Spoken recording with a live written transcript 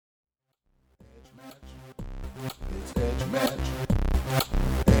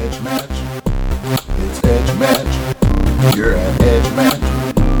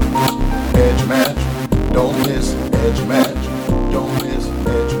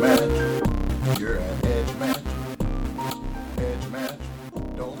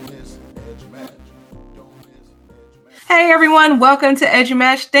morning, everyone. Welcome to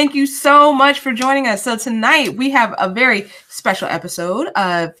EduMatch. Thank you so much for joining us. So tonight we have a very special episode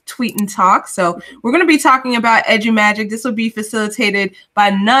of Tweet and Talk. So we're going to be talking about EduMagic. This will be facilitated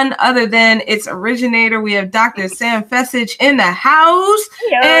by none other than its originator. We have Dr. Sam Fecich in the house.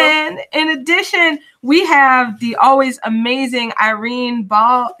 Hello. And in addition, we have the always amazing Irene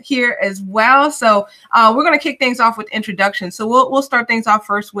Ball here as well. So we're going to kick things off with introductions. So we'll start things off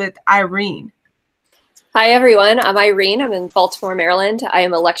first with Irene. Hi, everyone. I'm Irene. I'm in Baltimore, Maryland. I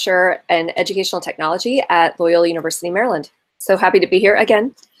am a lecturer in educational technology at Loyola University, Maryland. So happy to be here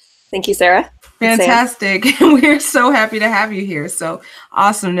again. Thank you, Sarah. Fantastic. We're so happy to have you here. So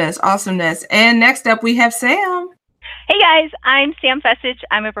awesomeness. And next up, we have Sam. Hey guys, I'm Sam Fecich.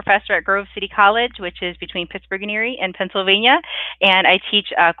 I'm a professor at Grove City College, which is between Pittsburgh and Erie in Pennsylvania, and I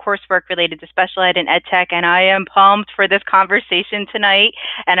teach coursework related to special ed and ed tech, and I am pumped for this conversation tonight,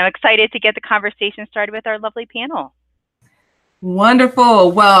 and I'm excited to get the conversation started with our lovely panel.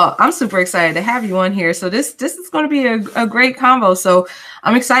 Wonderful. Well, I'm super excited to have you on here. So this is going to be a great combo. So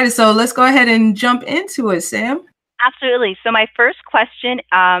I'm excited. So let's go ahead and jump into it, Sam. Absolutely. So my first question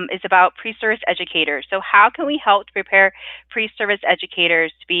is about pre-service educators. So how can we help to prepare pre-service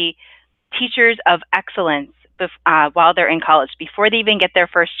educators to be teachers of excellence while they're in college, before they even get their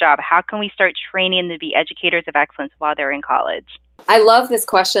first job? How can we start training them to be educators of excellence while they're in college? I love this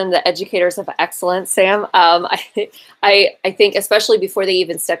question, the educators of excellence, Sam. I think especially before they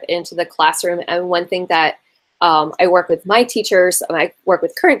even step into the classroom, and one thing that I work with my teachers, I work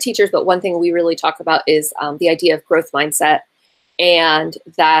with current teachers, but one thing we really talk about is the idea of growth mindset, and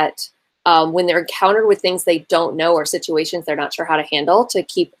that when they're encountered with things they don't know or situations they're not sure how to handle, to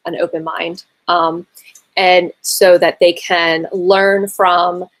keep an open mind, and so that they can learn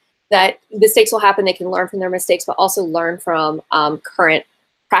from that. Mistakes will happen, they can learn from their mistakes, but also learn from current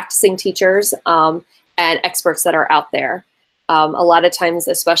practicing teachers and experts that are out there. A lot of times,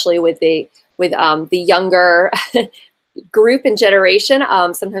 especially with the younger group and generation,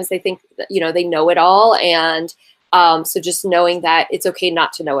 sometimes they think that, they know it all. And so just knowing that it's okay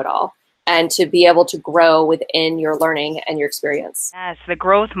not to know it all, and to be able to grow within your learning and your experience. Yes, the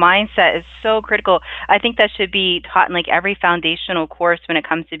growth mindset is so critical. I think that should be taught in like every foundational course when it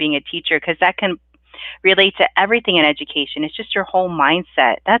comes to being a teacher, because that can relate to everything in education. It's just your whole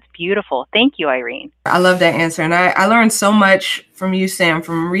mindset. That's beautiful. Thank you, Irene. I love that answer. And I learned so much from you, Sam,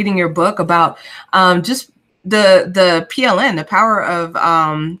 from reading your book about just the PLN, the power of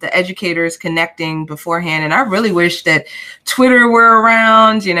the educators connecting beforehand. And I really wish that Twitter were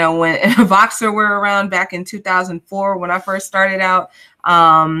around, when Voxer were around back in 2004 when I first started out,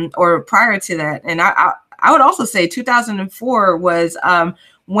 or prior to that. And I would also say 2004 was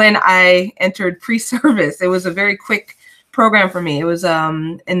when I entered pre-service. It was a very quick program for me. It was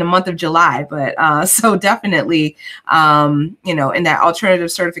in the month of July, but so definitely, in that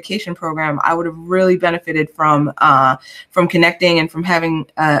alternative certification program, I would have really benefited from connecting and from having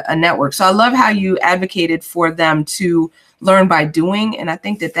a network. So I love how you advocated for them to learn by doing, and I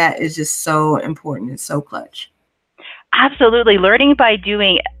think that is just so important. It's so clutch. Absolutely, learning by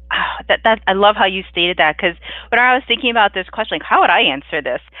doing. I love how you stated that, because when I was thinking about this question, like, how would I answer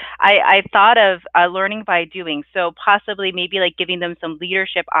this? I thought of learning by doing. So possibly maybe like giving them some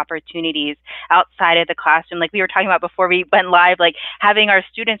leadership opportunities outside of the classroom. Like we were talking about before we went live, like having our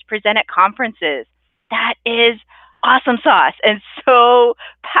students present at conferences. That is awesome sauce and so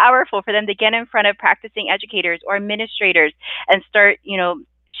powerful for them to get in front of practicing educators or administrators and start,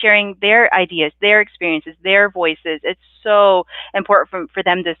 sharing their ideas, their experiences, their voices. It's so important for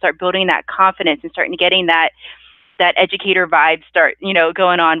them to start building that confidence and starting getting that educator vibe start,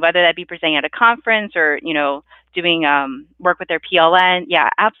 going on, whether that be presenting at a conference or, doing work with their PLN. Yeah,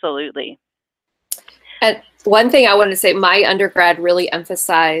 absolutely. And one thing I wanted to say, my undergrad really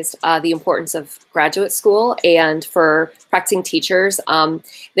emphasized the importance of graduate school, and for practicing teachers,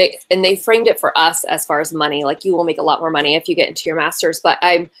 they framed it for us as far as money, like you will make a lot more money if you get into your master's. But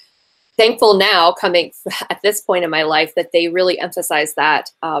I'm thankful now, coming at this point in my life, that they really emphasize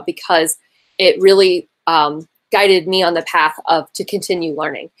that because it really guided me on the path to continue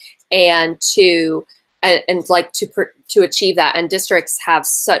learning and to achieve that. And districts have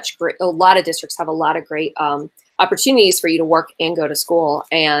a lot of districts have a lot of great opportunities for you to work and go to school.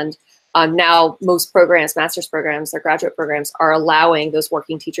 And now most programs, master's programs or graduate programs, are allowing those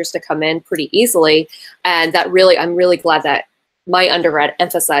working teachers to come in pretty easily. And I'm really glad that my undergrad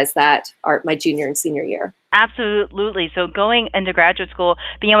emphasized that my junior and senior year. Absolutely. So going into graduate school,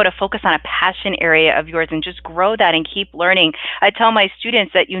 being able to focus on a passion area of yours and just grow that and keep learning. I tell my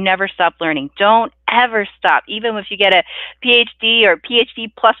students that you never stop learning. Don't ever stop. Even if you get a PhD or PhD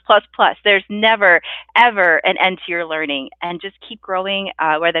plus, plus, plus, there's never, ever an end to your learning. And just keep growing,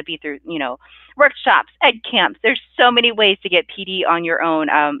 whether that be through, workshops, ed camps. There's so many ways to get PD on your own,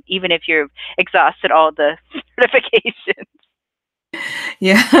 even if you've exhausted all the certifications.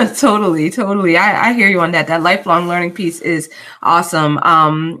 Yeah, totally. I hear you on that. That lifelong learning piece is awesome.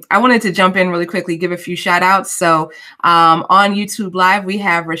 I wanted to jump in really quickly, give a few shout outs. So on YouTube Live, we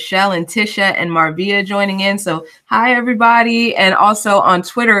have Rochelle and Tisha and Marvia joining in. So hi, everybody. And also on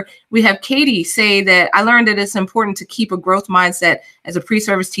Twitter, we have Katie say that I learned that it's important to keep a growth mindset as a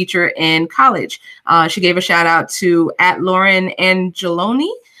pre-service teacher in college. She gave a shout out to @Lauren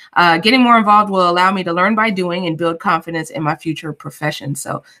Angeloni. Getting more involved will allow me to learn by doing and build confidence in my future profession.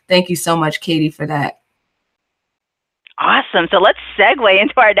 So thank you so much, Katie, for that. Awesome. So let's segue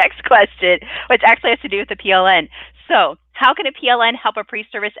into our next question, which actually has to do with the PLN. So how can a PLN help a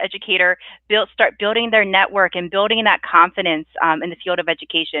pre-service educator start building their network and building that confidence in the field of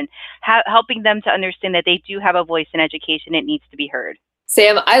education, helping them to understand that they do have a voice in education? It needs to be heard.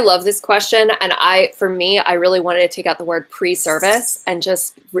 Sam, I love this question. And for me, I really wanted to take out the word pre-service and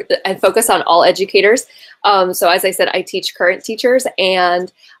just focus on all educators. So as I said, I teach current teachers and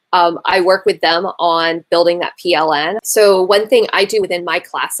I work with them on building that PLN. So one thing I do within my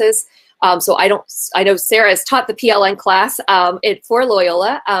classes, I know Sarah has taught the PLN class for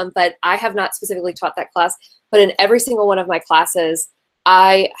Loyola, but I have not specifically taught that class. But in every single one of my classes,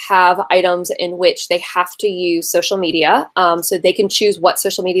 I have items in which they have to use social media, so they can choose what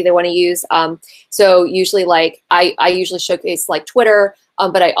social media they want to use. So usually, like I usually showcase like Twitter,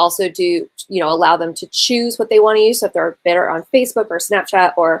 but I also do allow them to choose what they want to use. So if they're better on Facebook or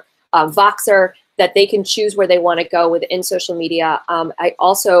Snapchat or Voxer, that they can choose where they want to go within social media. I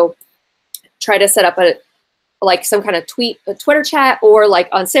also try to set up some kind of Twitter chat, or like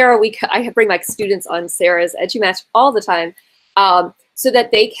on Sarah, I bring my students on Sarah's EduMatch all the time. So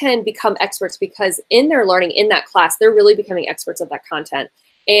that they can become experts, because in their learning in that class, they're really becoming experts of that content.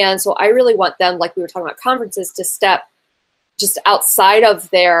 And so I really want them, like we were talking about conferences, to step just outside of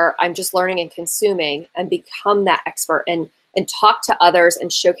their I'm just learning and consuming and become that expert and talk to others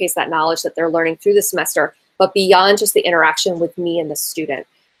and showcase that knowledge that they're learning through the semester, but beyond just the interaction with me and the student,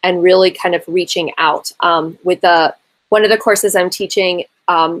 and really kind of reaching out. With one of the courses I'm teaching,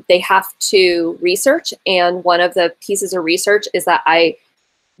 they have to research, and one of the pieces of research is that I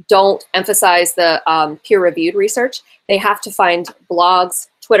don't emphasize the peer-reviewed research. They have to find blogs,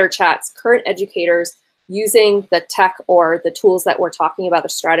 Twitter chats, current educators using the tech or the tools that we're talking about, the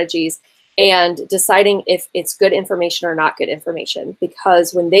strategies, and deciding if it's good information or not good information.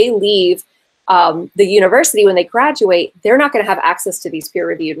 Because when they leave the university, when they graduate, they're not going to have access to these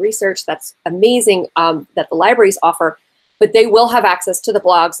peer-reviewed research. That's amazing that the libraries offer. But they will have access to the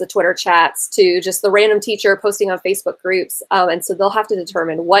blogs, the Twitter chats, to just the random teacher posting on Facebook groups. And so they'll have to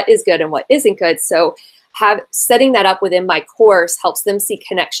determine what is good and what isn't good. So setting that up within my course helps them see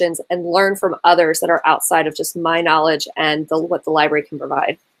connections and learn from others that are outside of just my knowledge and what the library can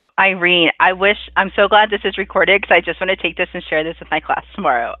provide. Irene, I'm so glad this is recorded, because I just want to take this and share this with my class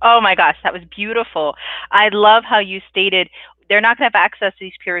tomorrow. Oh my gosh, that was beautiful. I love how you stated they're not going to have access to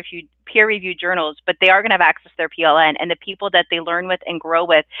these peer-reviewed journals, but they are going to have access to their PLN and the people that they learn with and grow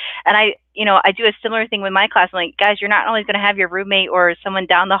with. And I do a similar thing with my class. I'm like, guys, you're not only going to have your roommate or someone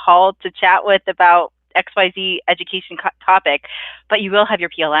down the hall to chat with about XYZ education topic, but you will have your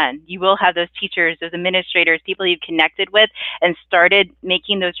PLN. You will have those teachers, those administrators, people you've connected with and started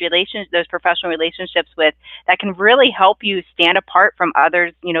making those professional relationships with, that can really help you stand apart from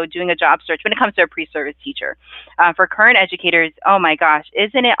others, doing a job search when it comes to a pre-service teacher. For current educators, oh my gosh,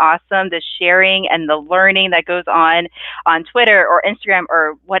 isn't it awesome, the sharing and the learning that goes on Twitter or Instagram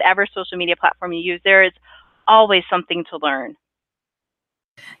or whatever social media platform you use? There is always something to learn.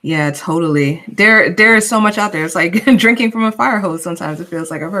 Yeah, totally. There is so much out there. It's like drinking from a fire hose. Sometimes it feels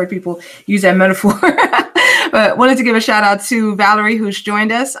like. I've heard people use that metaphor. But wanted to give a shout out to Valerie, who's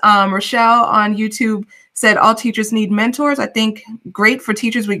joined us. Rochelle on YouTube said all teachers need mentors. I think great for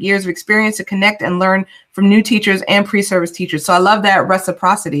teachers with years of experience to connect and learn from new teachers and pre-service teachers. So I love that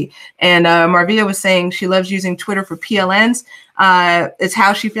reciprocity. And Marvia was saying she loves using Twitter for PLNs. It's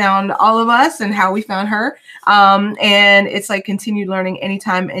how she found all of us and how we found her. And it's like continued learning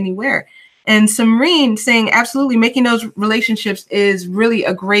anytime, anywhere. And Samreen saying, absolutely, making those relationships is really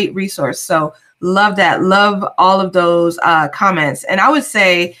a great resource. So love that. Love all of those comments. And I would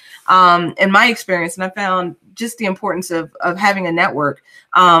say, in my experience, and I found just the importance of having a network.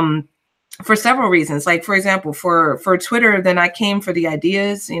 for several reasons. Like, for example, for Twitter, then I came for the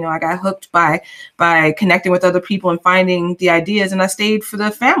ideas. You know, I got hooked by connecting with other people and finding the ideas, and I stayed for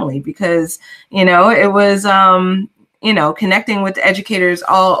the family because, you know, it was, you know, connecting with educators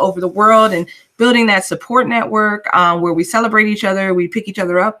all over the world and building that support network where we celebrate each other, we pick each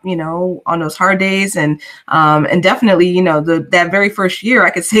other up, you know, on those hard days. And definitely, you know, that very first year, I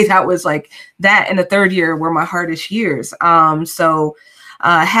could say that was like that, and the third year were my hardest years. So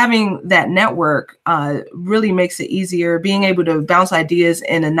having that network really makes it easier, being able to bounce ideas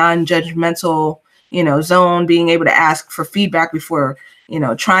in a non-judgmental, you know, zone, being able to ask for feedback before, you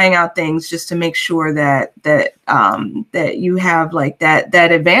know, trying out things, just to make sure that you have like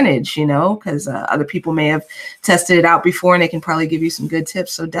that advantage, you know, because other people may have tested it out before and they can probably give you some good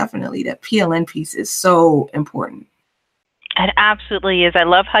tips. So definitely that PLN piece is so important. It absolutely is. I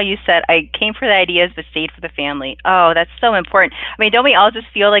love how you said, I came for the ideas, but stayed for the family. Oh, that's so important. I mean, don't we all just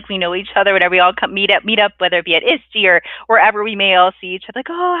feel like we know each other whenever we all meet up, whether it be at ISTE or wherever we may all see each other, like,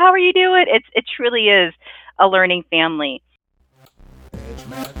 oh, how are you doing? It truly is a learning family.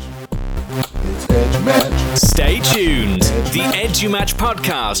 Stay tuned. The EduMatch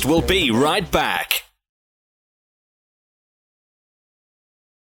podcast will be right back.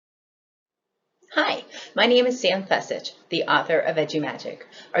 Hi, my name is Sam Fessich, the author of EduMagic.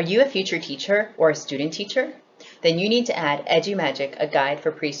 Are you a future teacher or a student teacher? Then you need to add EduMagic, a guide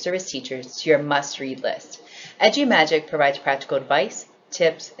for pre-service teachers, to your must-read list. EduMagic provides practical advice,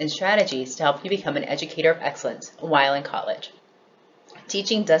 tips, and strategies to help you become an educator of excellence while in college.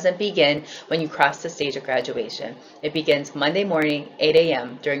 Teaching doesn't begin when you cross the stage of graduation. It begins Monday morning, 8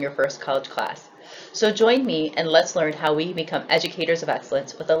 a.m. during your first college class. So join me and let's learn how we become educators of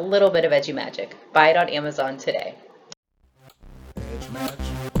excellence with a little bit of EduMagic. Buy it on Amazon today.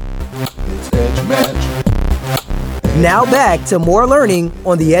 Now back to more learning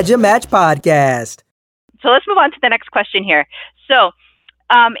on the EduMatch podcast. So let's move on to the next question here. So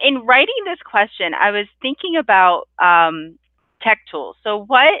in writing this question, I was thinking about tech tools. So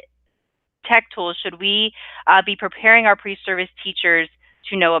what tech tools should we be preparing our pre-service teachers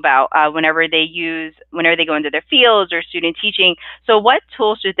to know about whenever they go into their fields or student teaching? So what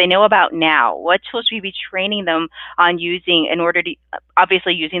tools should they know about now? What tools should we be training them on using in order to,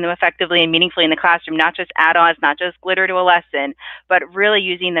 obviously using them effectively and meaningfully in the classroom, not just add-ons, not just glitter to a lesson, but really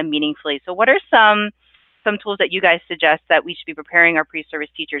using them meaningfully? So what are some tools that you guys suggest that we should be preparing our pre-service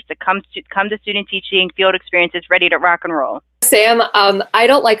teachers to come to student teaching, field experiences, ready to rock and roll? Sam, I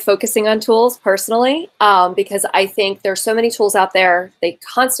don't like focusing on tools personally because I think there's so many tools out there. They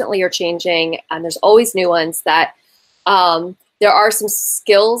constantly are changing, and there's always new ones that there are some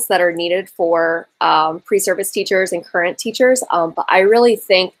skills that are needed for pre-service teachers and current teachers. But I really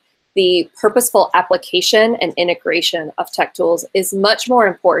think the purposeful application and integration of tech tools is much more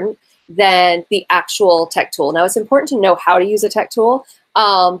important than the actual tech tool. Now, it's important to know how to use a tech tool,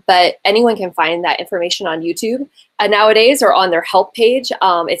 but anyone can find that information on YouTube nowadays or on their help page.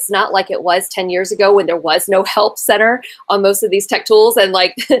 It's not like it was 10 years ago when there was no help center on most of these tech tools, and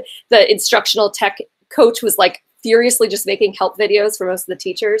like the instructional tech coach was like furiously just making help videos for most of the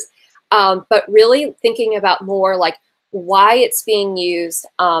teachers. But really thinking about more like why it's being used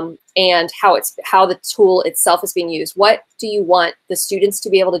and how the tool itself is being used. What do you want the students to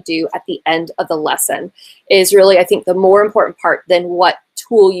be able to do at the end of the lesson is really, I think, the more important part than what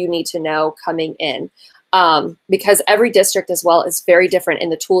tool you need to know coming in. Because every district as well is very different in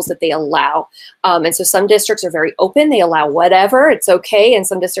the tools that they allow. And so some districts are very open, they allow whatever, it's okay. And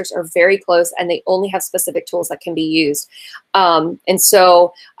some districts are very close and they only have specific tools that can be used. And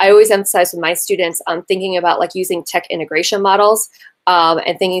so I always emphasize with my students thinking about like using tech integration models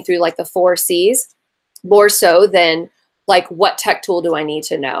and thinking through like the 4 C's more so than like what tech tool do I need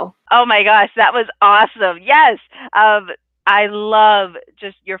to know? Oh my gosh, that was awesome. Yes. I love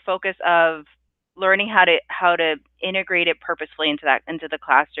just your focus of learning how to integrate it purposefully into the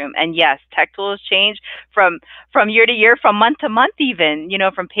classroom. And yes, tech tools change from year to year, from month to month, even, you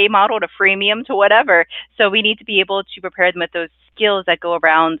know, from pay model to freemium to whatever. So we need to be able to prepare them with those skills that go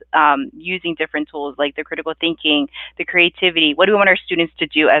around using different tools, like the critical thinking, the creativity. What do we want our students to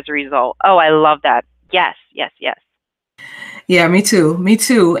do as a result? Oh, I love that. Yes, yes, yes. Yeah, me too. Me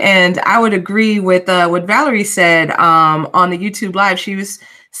too. And I would agree with what Valerie said on the YouTube Live. She was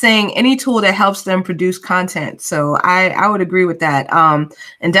saying any tool that helps them produce content. So I would agree with that.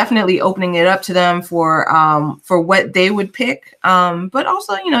 And definitely opening it up to them for what they would pick. But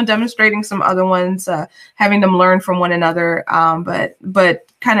also, you know, demonstrating some other ones, having them learn from one another. But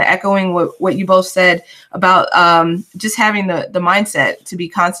kind of echoing what you both said about just having the mindset to be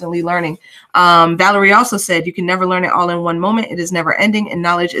constantly learning. Valerie also said you can never learn it all in one moment. It is never ending, and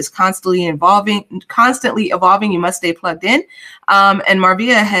knowledge is constantly evolving. You must stay plugged in. And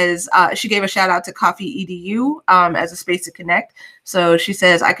Marvia has she gave a shout out to Coffee EDU as a space to connect. So she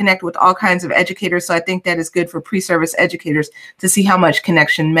says, I connect with all kinds of educators, so I think that is good for pre-service educators to see how much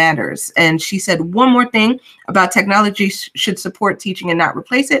connection matters. And she said one more thing about technology should support teaching and not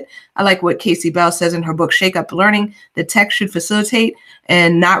replace it. I like what Casey Bell says in her book, Shake Up Learning. The tech should facilitate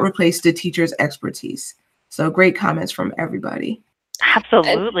and not replace the teacher's expertise. So great comments from everybody.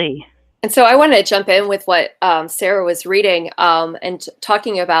 Absolutely. And so I want to jump in with what Sarah was reading and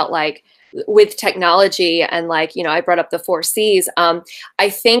talking about, like, with technology and, like, you know, I brought up the 4 C's. I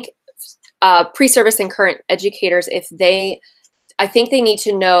think pre-service and current educators, I think they need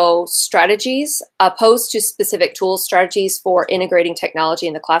to know strategies opposed to specific tools, strategies for integrating technology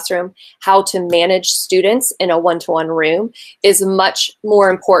in the classroom. How to manage students in a one-to-one room is much more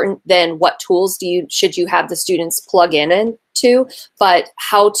important than what tools should you have the students plug into, but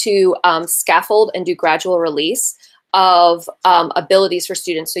how to scaffold and do gradual release of abilities for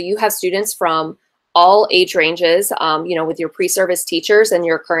students. So you have students from all age ranges, you know, with your pre-service teachers and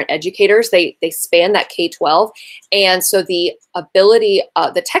your current educators, they span that K-12. And so the ability,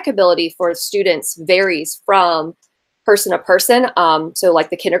 the tech ability for students varies from person to person. So like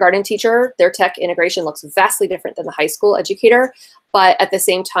the kindergarten teacher, their tech integration looks vastly different than the high school educator. But at the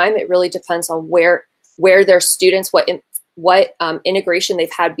same time, it really depends on where their students, what integration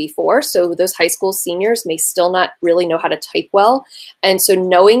they've had before. So those high school seniors may still not really know how to type well. And so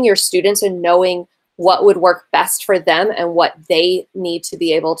knowing your students and knowing what would work best for them and what they need to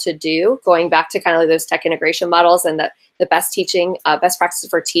be able to do, going back to kind of like those tech integration models, and the best practices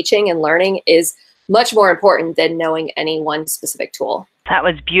for teaching and learning is much more important than knowing any one specific tool. That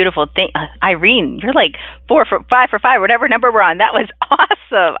was beautiful. Irene, you're like 4 for 5 for 5, whatever number we're on. That was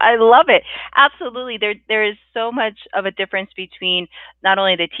awesome. I love it. Absolutely. There is so much of a difference between not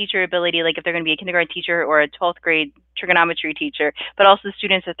only the teacher ability, like if they're going to be a kindergarten teacher or a 12th grade trigonometry teacher, but also the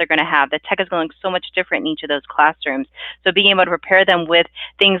students that they're going to have. The tech is going to look so much different in each of those classrooms. So being able to prepare them with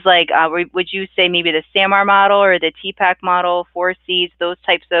things like, would you say maybe the SAMR model or the TPAC model, 4 Cs, those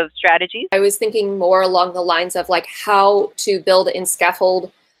types of strategies? I was thinking more along the lines of like how to build in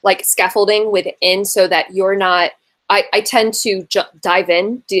scaffolding within, so that you're not, I tend to dive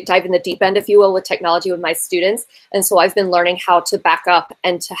in the deep end, if you will, with technology with my students. And so I've been learning how to back up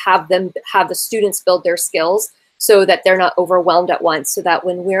and to have the students build their skills so that they're not overwhelmed at once, so that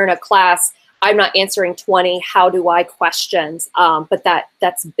when we're in a class, I'm not answering 20 how do I questions, but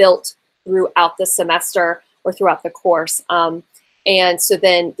that's built throughout the semester or throughout the course. And so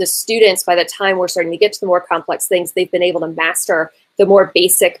then the students, by the time we're starting to get to the more complex things, they've been able to master the more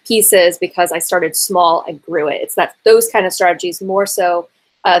basic pieces because I started small and grew it. It's those kind of strategies more so.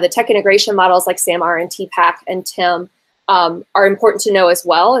 The tech integration models like SAMR and TPAC and TIM are important to know as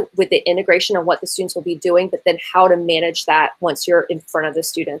well, with the integration of what the students will be doing, but then how to manage that once you're in front of the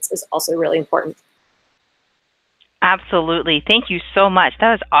students is also really important. Absolutely. Thank you so much.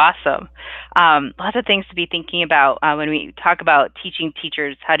 That was awesome. Lots of things to be thinking about when we talk about teaching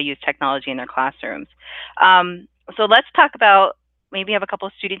teachers how to use technology in their classrooms. So let's talk about, maybe have a couple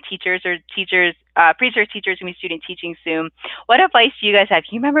of student teachers or teachers, pre-service teachers going to be student teaching soon. What advice do you guys have?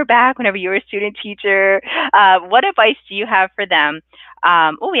 Can you remember back whenever you were a student teacher? What advice do you have for them?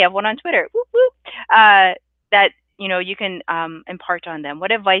 We have one on Twitter. Whoop, whoop. That you can impart on them.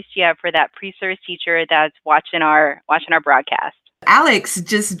 What advice do you have for that pre-service teacher that's watching our broadcast? Alex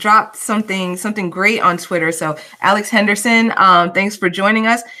just dropped something great on Twitter. So Alex Henderson, thanks for joining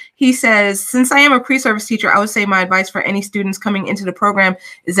us. He says, since I am a pre-service teacher, I would say my advice for any students coming into the program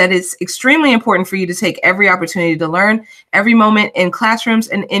is that it's extremely important for you to take every opportunity to learn. Every moment in classrooms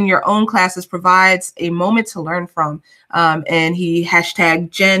and in your own classes provides a moment to learn from. And he hashtag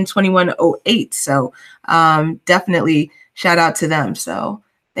Gen2108. So definitely shout out to them. So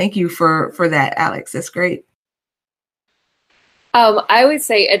thank you for that, Alex. That's great. I would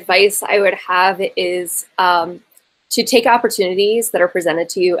say advice I would have is to take opportunities that are presented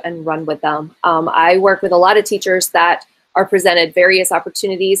to you and run with them. I work with a lot of teachers that are presented various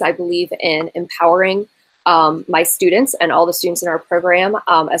opportunities. I believe in empowering my students and all the students in our program,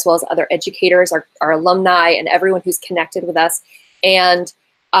 as well as other educators, our alumni, and everyone who's connected with us. And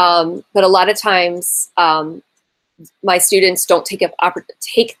but a lot of times, my students don't take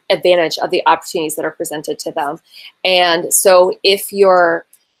advantage of the opportunities that are presented to them. And so if you're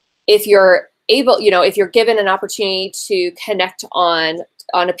able, if you're given an opportunity to connect on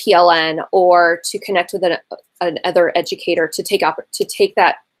a PLN or to connect with another educator to take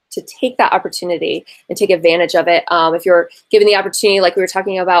that opportunity and take advantage of it. If you're given the opportunity, like we were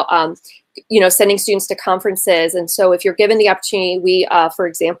talking about, sending students to conferences. And so if you're given the opportunity, we, for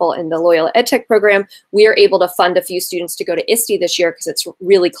example, in the Loyola EdTech program, we are able to fund a few students to go to ISTE this year because it's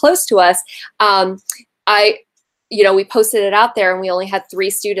really close to us. We posted it out there and we only had 3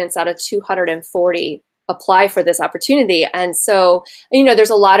 students out of 240 apply for this opportunity. And so, there's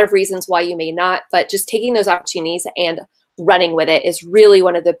a lot of reasons why you may not, but just taking those opportunities and running with it is really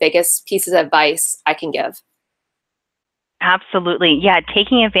one of the biggest pieces of advice I can give. Absolutely. Yeah,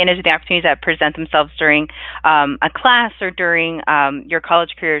 taking advantage of the opportunities that present themselves during a class or during your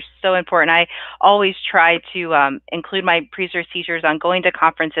college career is so important. I always try to include my pre-service teachers on going to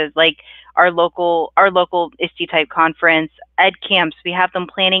conferences like our local ISTE type conference, ed camps. We have them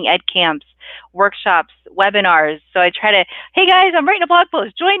planning ed camps, workshops, webinars. So I try to, hey guys, I'm writing a blog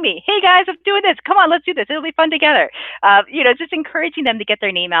post, join me. Hey guys, I'm doing this. Come on, let's do this. It'll be fun together. Just encouraging them to get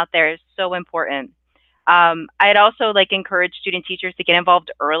their name out there is so important. I'd also encourage student teachers to get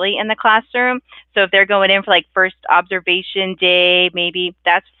involved early in the classroom. So if they're going in for first observation day, maybe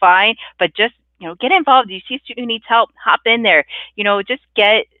that's fine, but just, get involved. You see a student who needs help, hop in there, just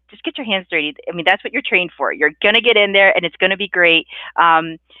get your hands dirty. I mean, that's what you're trained for. You're going to get in there and it's going to be great.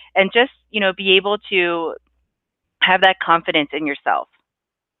 And just, be able to have that confidence in yourself.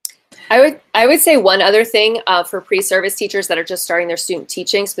 I would say one other thing for pre-service teachers that are just starting their student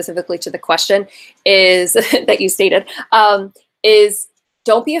teaching, specifically to the question is that you stated, is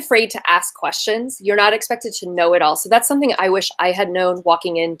don't be afraid to ask questions. You're not expected to know it all. So that's something I wish I had known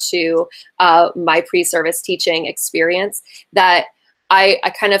walking into my pre-service teaching experience, that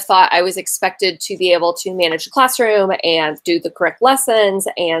I kind of thought I was expected to be able to manage the classroom and do the correct lessons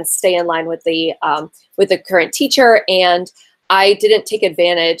and stay in line with the current teacher. And I didn't take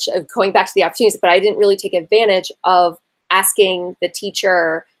advantage of going back to the opportunities, but I didn't really take advantage of asking the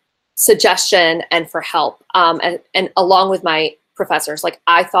teacher suggestion and for help. And along with my professors,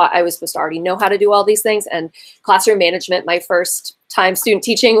 I thought I was supposed to already know how to do all these things. And classroom management, my first time student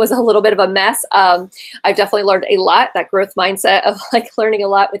teaching, was a little bit of a mess. I've definitely learned a lot, that growth mindset of learning a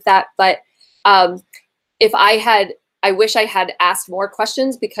lot with that. But I wish I had asked more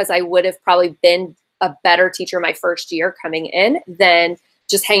questions, because I would have probably been a better teacher my first year coming in than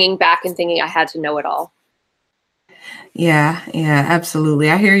just hanging back and thinking I had to know it all. Yeah, absolutely.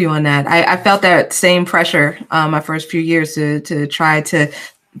 I hear you on that. I felt that same pressure my first few years to try to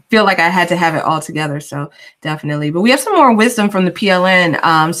feel like I had to have it all together. So definitely. But we have some more wisdom from the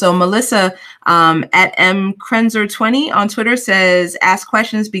PLN. So Melissa at mkrenzer20 on Twitter says, ask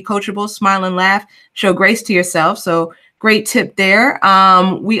questions, be coachable, smile and laugh, show grace to yourself. So great tip there.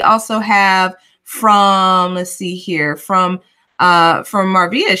 We also have from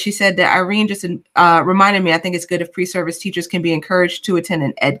Marvia, she said that Irene just reminded me, I think it's good if pre-service teachers can be encouraged to attend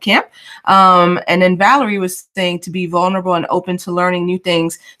an ed camp. And then Valerie was saying to be vulnerable and open to learning new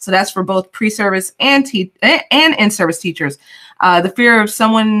things. So that's for both pre-service and in-service teachers. The fear of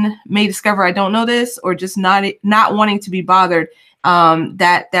someone may discover I don't know this, or just not wanting to be bothered,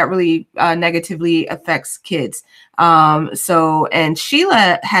 that really negatively affects kids. And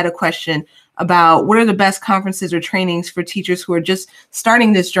Sheila had a question about what are the best conferences or trainings for teachers who are just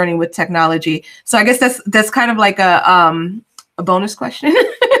starting this journey with technology. So I guess that's kind of like a bonus question.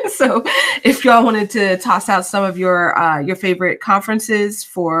 So if y'all wanted to toss out some of your favorite conferences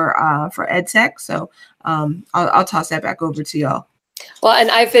for EdTech, so I'll toss that back over to y'all. Well, and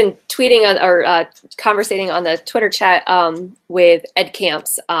I've been tweeting or conversating on the Twitter chat with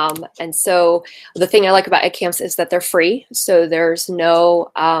EdCamps. And so the thing I like about EdCamps is that they're free. So there's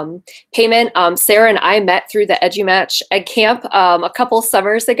no payment. Sarah and I met through the EduMatch EdCamp a couple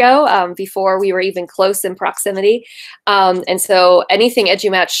summers ago, before we were even close in proximity. And so anything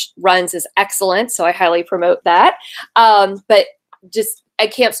EduMatch runs is excellent. So I highly promote that. But just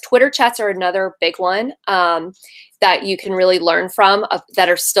EdCamps Twitter chats are another big one. That you can really learn from, that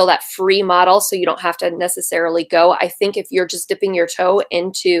are still that free model, so you don't have to necessarily go. I think if you're just dipping your toe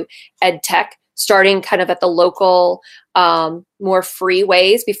into ed tech, starting kind of at the local, more free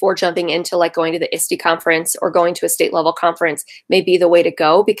ways before jumping into going to the ISTE conference or going to a state level conference may be the way to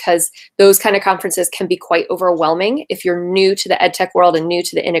go, because those kind of conferences can be quite overwhelming if you're new to the ed tech world and new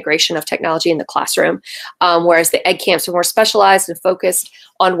to the integration of technology in the classroom. Whereas the ed camps are more specialized and focused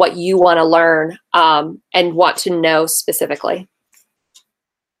on what you want to learn and want to know specifically.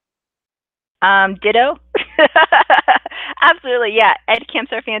 Ditto. Absolutely, yeah. Ed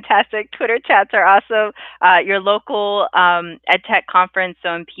camps are fantastic. Twitter chats are awesome. Your local Ed Tech conference.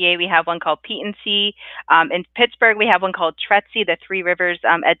 So in PA, we have one called P&C. In Pittsburgh, we have one called TRETC, the Three Rivers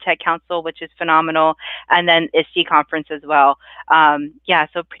Ed Tech Council, which is phenomenal. And then ISTE conference as well. Yeah,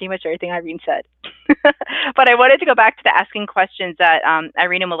 so pretty much everything Irene said. But I wanted to go back to the asking questions that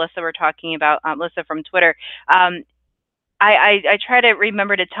Irene and Melissa were talking about, Melissa from Twitter. I try to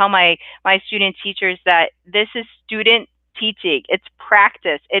remember to tell my student teachers that this is student teaching. It's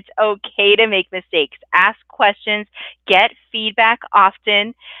practice. It's okay to make mistakes. Ask questions, get feedback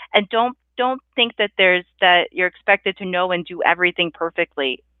often, and don't think that you're expected to know and do everything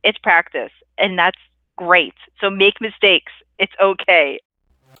perfectly. It's practice, and that's great. So make mistakes. It's okay.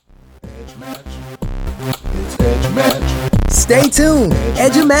 Stay tuned.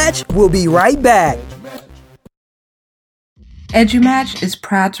 EduMatch will be right back. EduMatch is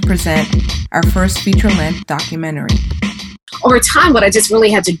proud to present our first feature-length documentary. Over time, what I just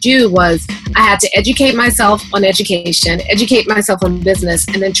really had to do was I had to educate myself on education, educate myself on business,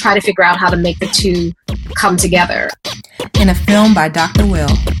 and then try to figure out how to make the two come together. In a film by Dr.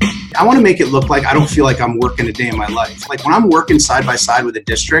 Will. I want to make it look like I don't feel like I'm working a day in my life. Like when I'm working side by side with a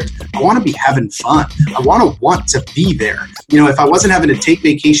district, I want to be having fun. I want to be there. You know, if I wasn't having to take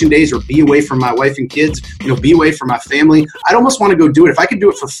vacation days or be away from my wife and kids, be away from my family, I'd almost want to go do it. If I could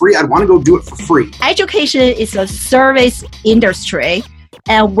do it for free, I'd want to go do it for free. Education is a service industry,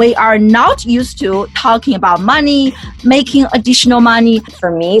 and we are not used to talking about money, making additional money.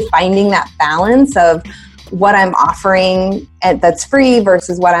 For me, finding that balance of what I'm offering that's free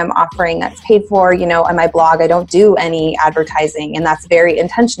versus what I'm offering that's paid for. On my blog, I don't do any advertising, and that's very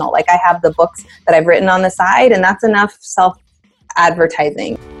intentional. Like I have the books that I've written on the side, and that's enough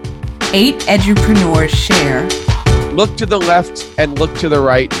self-advertising. 8 edupreneurs share. Look to the left and look to the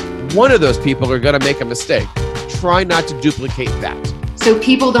right. One of those people are going to make a mistake. Try not to duplicate that. So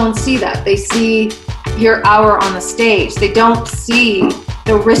people don't see that. They see your hour on the stage. They don't see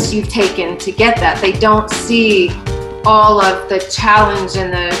the risks you've taken to get that. They don't see all of the challenge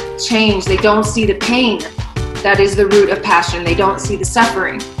and the change. They don't see the pain that is the root of passion. They don't see the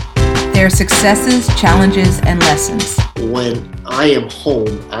suffering. Their successes, challenges, and lessons. When I am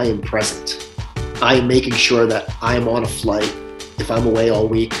home, I am present. I am making sure that I'm on a flight. If I'm away all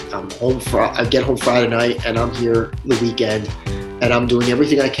week, I get home Friday night and I'm here the weekend, and I'm doing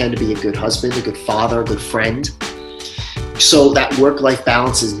everything I can to be a good husband, a good father, a good friend. So that work-life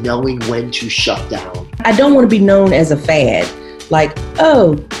balance is knowing when to shut down. I don't want to be known as a fad. Like,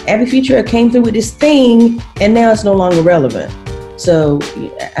 oh, Abby Futura came through with this thing and now it's no longer relevant. So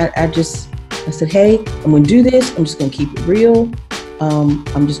I said, hey, I'm going to do this. I'm just going to keep it real.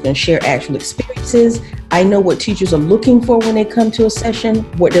 I'm just going to share actual experiences. I know what teachers are looking for when they come to a session,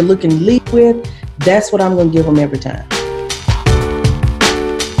 what they're looking to lead with. That's what I'm going to give them every time.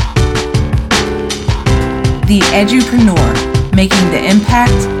 The Edupreneur, making the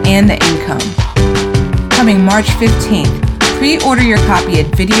impact and the income. Coming March 15th. Pre-order your copy at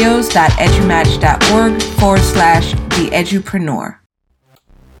videos.edumatch.org/The Edupreneur.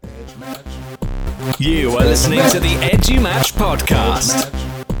 You are listening to the EduMatch podcast.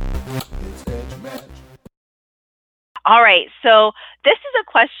 All right, so this is a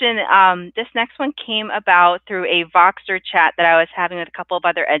question, this next one came about through a Voxer chat that I was having with a couple of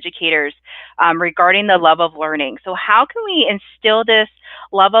other educators regarding the love of learning. So how can we instill this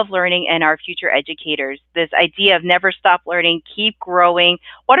love of learning in our future educators? This idea of never stop learning, keep growing.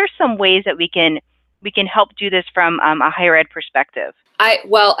 What are some ways that we can help do this from a higher ed perspective? I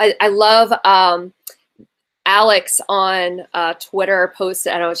love Alex on Twitter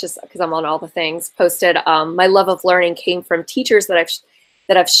posted, I know it's just because I'm on all the things, posted, my love of learning came from teachers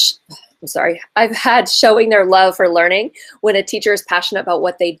I've had showing their love for learning. When a teacher is passionate about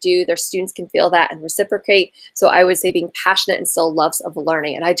what they do, their students can feel that and reciprocate. So I would say being passionate and still loves of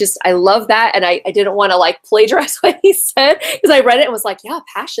learning. And I love that. And I didn't want to like plagiarize what he said because I read it and was like, yeah,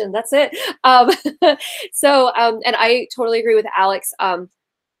 passion, that's it. And I totally agree with Alex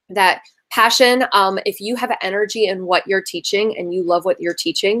that passion, if you have energy in what you're teaching and you love what you're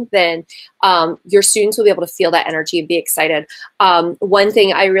teaching, then your students will be able to feel that energy and be excited. One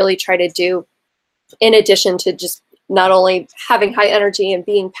thing I really try to do, in addition to just not only having high energy and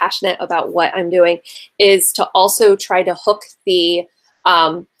being passionate about what I'm doing, is to also try to hook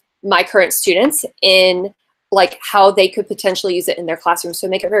my current students in like how they could potentially use it in their classroom. So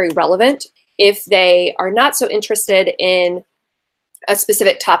make it very relevant. If they are not so interested in a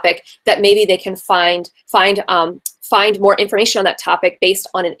specific topic, that maybe they can find more information on that topic based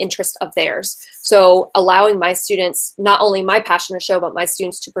on an interest of theirs. So allowing my students, not only my passion to show, but my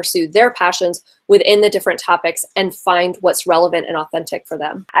students to pursue their passions within the different topics and find what's relevant and authentic for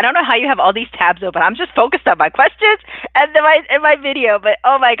them. I don't know how you have all these tabs open. I'm just focused on my questions and my video, but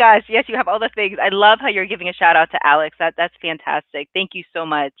oh my gosh, yes, you have all the things. I love how you're giving a shout out to Alex. That's fantastic. Thank you so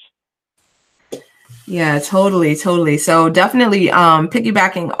much. Yeah, totally. So definitely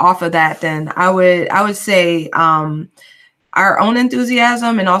piggybacking off of that, then I would say our own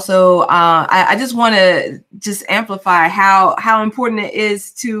enthusiasm, and also I just want to just amplify how important it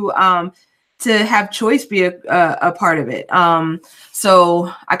is to have choice be a part of it.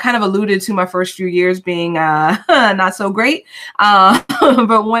 So I kind of alluded to my first few years being not so great,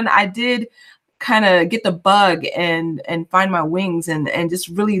 but when I did kind of get the bug and find my wings and just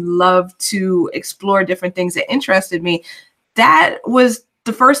really love to explore different things that interested me, that was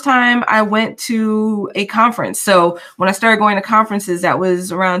the first time I went to a conference. So when I started going to conferences, that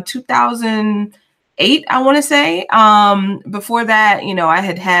was around 2008, I want to say. Before that, I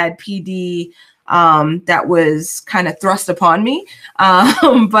had PD that was kind of thrust upon me.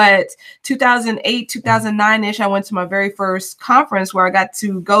 But 2008, 2009-ish, I went to my very first conference where I got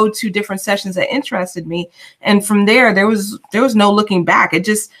to go to different sessions that interested me. And from there, there was no looking back. It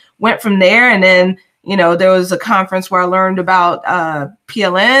just went from there. And then, there was a conference where I learned about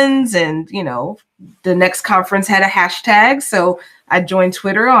PLNs, and, the next conference had a hashtag. So I joined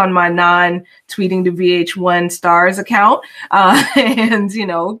Twitter on my non-tweeting to VH1 stars account, and,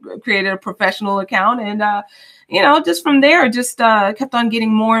 created a professional account. And, just from there, just kept on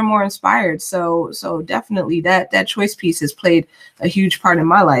getting more and more inspired. So definitely that choice piece has played a huge part in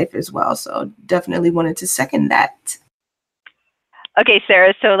my life as well. So definitely wanted to second that. Okay,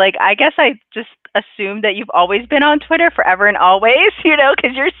 Sarah. So I guess I just assumed that you've always been on Twitter forever and always,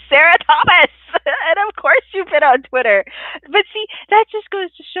 because you're Sarah Thomas. And of course you've been on Twitter. But see, that just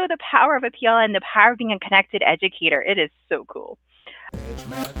goes to show the power of a PLN and the power of being a connected educator. It is so cool.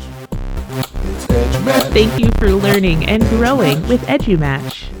 Thank you for learning and growing with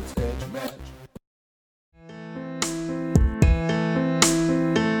EduMatch.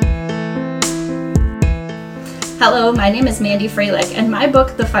 Hello, my name is Mandy Freilich, and my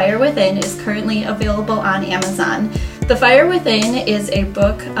book, The Fire Within, is currently available on Amazon. The Fire Within is a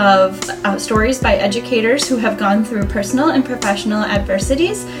book of stories by educators who have gone through personal and professional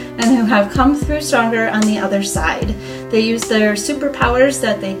adversities and who have come through stronger on the other side. They use their superpowers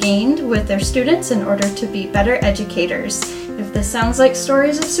that they gained with their students in order to be better educators. If this sounds like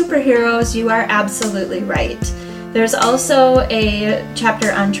stories of superheroes, you are absolutely right. There's also a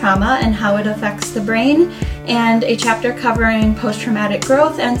chapter on trauma and how it affects the brain, and a chapter covering post-traumatic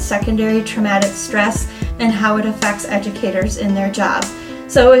growth and secondary traumatic stress and how it affects educators in their job.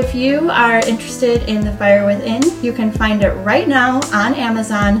 So if you are interested in The Fire Within, you can find it right now on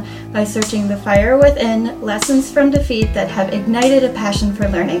Amazon by searching The Fire Within: Lessons from Defeat That Have Ignited a Passion for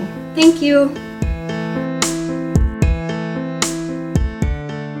Learning. Thank you.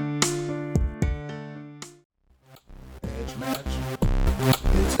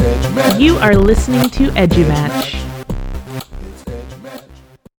 You are listening to EduMatch.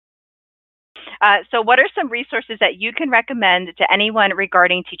 So what are some resources that you can recommend to anyone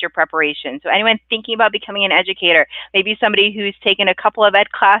regarding teacher preparation? So anyone thinking about becoming an educator, maybe somebody who's taken a couple of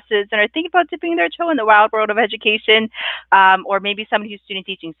ed classes and are thinking about dipping their toe in the wild world of education, or maybe somebody who's student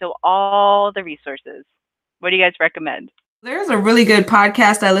teaching. So all the resources. What do you guys recommend? There's a really good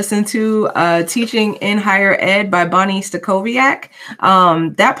podcast I listen to, Teaching in Higher Ed by Bonnie Stachowiak.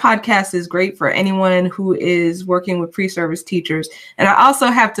 That podcast is great for anyone who is working with pre-service teachers. And I also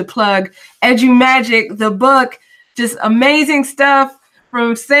have to plug EduMagic, the book, just amazing stuff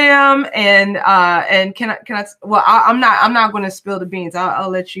from Sam. And can I? Well, I'm not going to spill the beans. I'll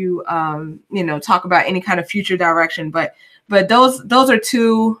let you talk about any kind of future direction. But those are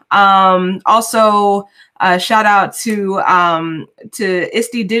two. Also. Shout out to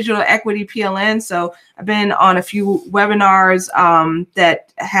ISTE Digital Equity PLN. So I've been on a few webinars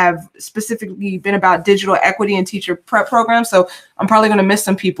that have specifically been about digital equity and teacher prep programs. So I'm probably going to miss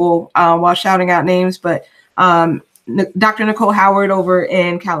some people while shouting out names, but Dr. Nicole Howard over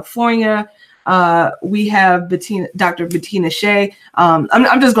in California. We have Dr. Bettina Shea.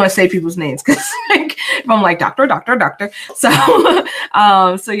 I'm just going to say people's names because if I'm like doctor. So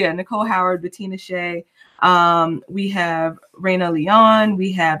yeah, Nicole Howard, Bettina Shea. We have Raina Leon,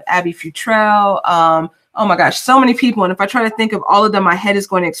 we have Abby Futrell. Oh my gosh, so many people. And if I try to think of all of them, my head is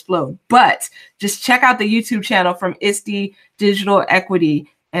going to explode. But just check out the YouTube channel from ISTE Digital Equity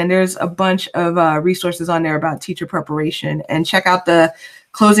And there's a bunch of resources on there about teacher preparation. And check out the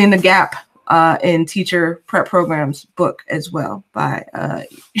Closing the Gap in Teacher Prep Programs book as well by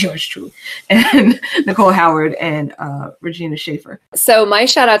yours truly and Nicole Howard and Regina Schaefer. So my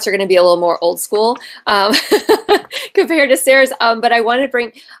shout outs are going to be a little more old school compared to Sarah's, but I wanted to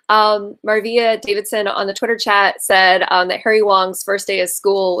bring Marvia Davidson on the Twitter chat said that Harry Wong's First Day of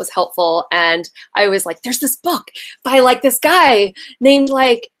School was helpful. And I was like, there's this book by like this guy named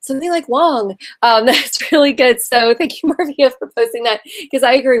like something like Wong. That's really good. So thank you, Marvia, for posting that, because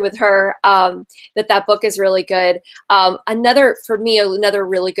I agree with her that book is really good. Another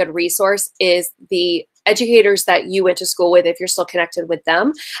really good resource is the educators that you went to school with, if you're still connected with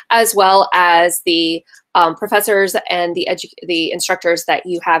them, as well as the professors and the instructors that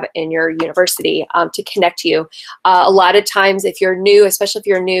you have in your university to connect you. A lot of times, if you're new, especially if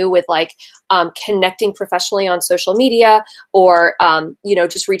you're new with like connecting professionally on social media, or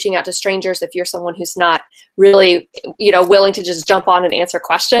just reaching out to strangers, if you're someone who's not really willing to just jump on and answer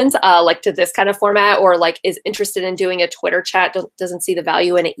questions like to this kind of format, or like is interested in doing a Twitter chat, doesn't see the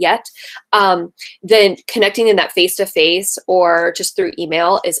value in it yet, then connecting in that face-to-face or just through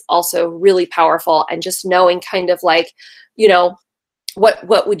email is also really powerful. And just knowing kind of like,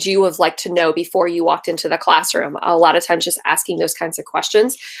 what would you have liked to know before you walked into the classroom? A lot of times just asking those kinds of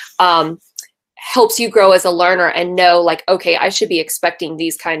questions helps you grow as a learner and know like, okay, I should be expecting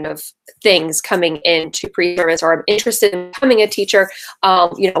these kind of things coming into pre-service, or I'm interested in becoming a teacher.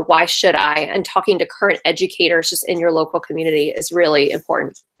 Why should I? And talking to current educators just in your local community is really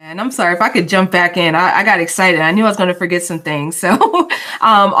important. And I'm sorry, if I could jump back in, I got excited. I knew I was going to forget some things. So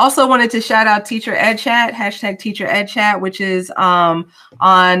also wanted to shout out Teacher Ed Chat, hashtag Teacher Ed Chat, which is on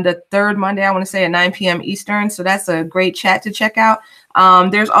the third Monday, I want to say at 9 p.m. Eastern. So that's a great chat to check out.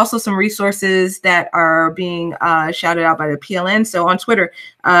 There's also some resources that are being shouted out by the PLN. So on Twitter,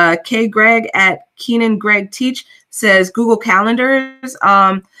 K. Greg at Keenan Greg Teach says Google Calendars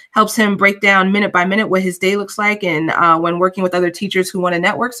helps him break down minute by minute what his day looks like, and when working with other teachers who want to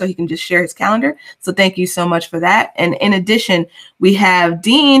network, so he can just share his calendar. So thank you so much for that. And in addition, we have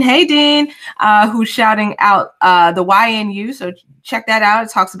Dean, hey Dean, who's shouting out the YNU. So check that out. It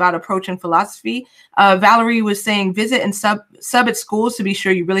talks about approach and philosophy. Valerie was saying visit and sub at schools to be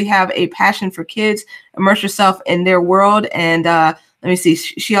sure you really have a passion for kids, immerse yourself in their world. And let me see.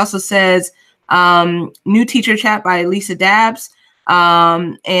 She also says new teacher chat by Lisa Dabbs.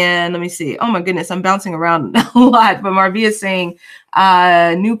 And let me see. Oh my goodness, I'm bouncing around a lot. But Marvia is saying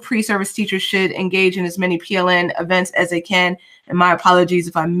new pre-service teachers should engage in as many PLN events as they can. And my apologies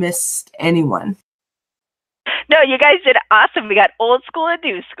if I missed anyone. No, you guys did awesome. We got old school and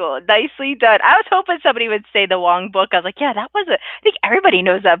new school. Nicely done. I was hoping somebody would say the Wong book. I was like, yeah, I think everybody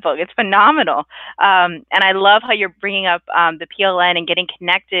knows that book. It's phenomenal. And I love how you're bringing up the PLN and getting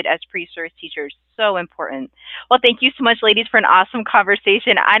connected as pre-service teachers. So important. Well, thank you so much, ladies, for an awesome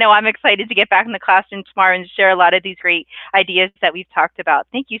conversation. I know I'm excited to get back in the classroom tomorrow and share a lot of these great ideas that we've talked about.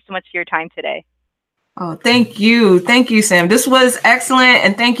 Thank you so much for your time today. Oh, thank you. Thank you, Sam. This was excellent.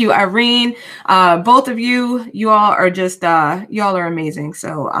 And thank you, Irene. Both of you all are just, y'all are amazing.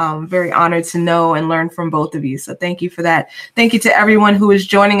 So I'm very honored to know and learn from both of you. So thank you for that. Thank you to everyone who is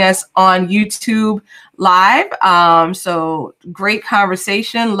joining us on YouTube Live. So great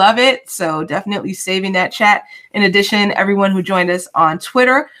conversation. Love it. So definitely saving that chat. In addition, everyone who joined us on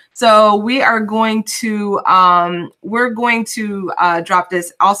Twitter. So we are going to, drop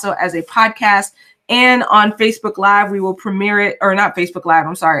this also as a podcast. And on Facebook Live, we will premiere it, or not Facebook Live,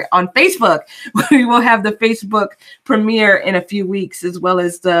 I'm sorry, on Facebook. We will have the Facebook premiere in a few weeks, as well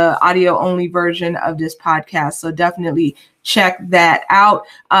as the audio only version of this podcast. So definitely check that out.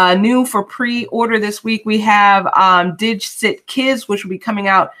 New for pre-order this week, we have DigSit Kids, which will be coming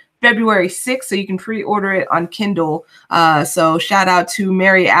out February 6th, so you can pre-order it on Kindle. So shout out to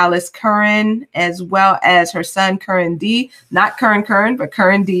Mary Alice Curran, as well as her son, Curran D. Not Curran, but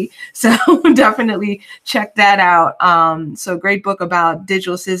Curran D. So definitely check that out. So great book about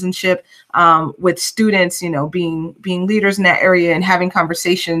digital citizenship with students, being leaders in that area and having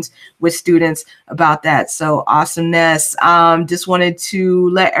conversations with students about that. So awesomeness. Just wanted to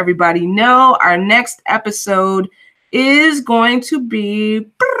let everybody know our next episode is going to be,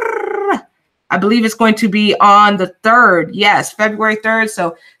 I believe it's going to be on the 3rd. Yes, February 3rd.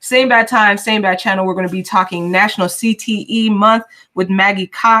 So same bad time, same bad channel. We're going to be talking National CTE Month with Maggie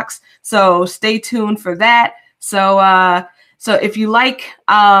Cox. So stay tuned for that. So if you like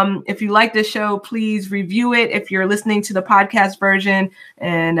this show, please review it. If you're listening to the podcast version,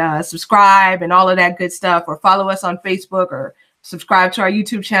 and subscribe and all of that good stuff, or follow us on Facebook, or subscribe to our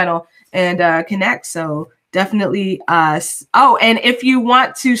YouTube channel and connect. So definitely and if you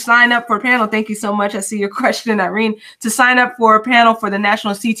want to sign up for a panel, thank you so much. I see your question, Irene. To sign up for a panel for the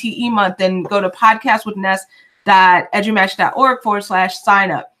National CTE Month, then go to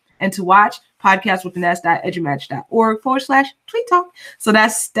podcastwithness.edumatch.org/sign up. And to watch, podcastwithness.edumatch.org/tweet talk. So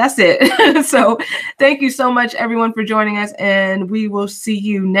that's it. So thank you so much, everyone, for joining us, and we will see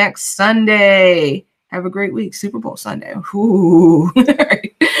you next Sunday. Have a great week. Super Bowl Sunday. Ooh.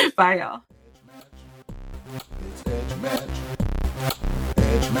 Bye, y'all. It's Edge Match.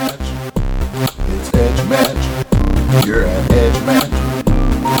 Edge Match. It's Edge Match. You're at Edge Match.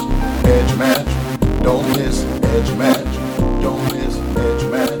 Edge Match. Don't miss Edge Match. Don't miss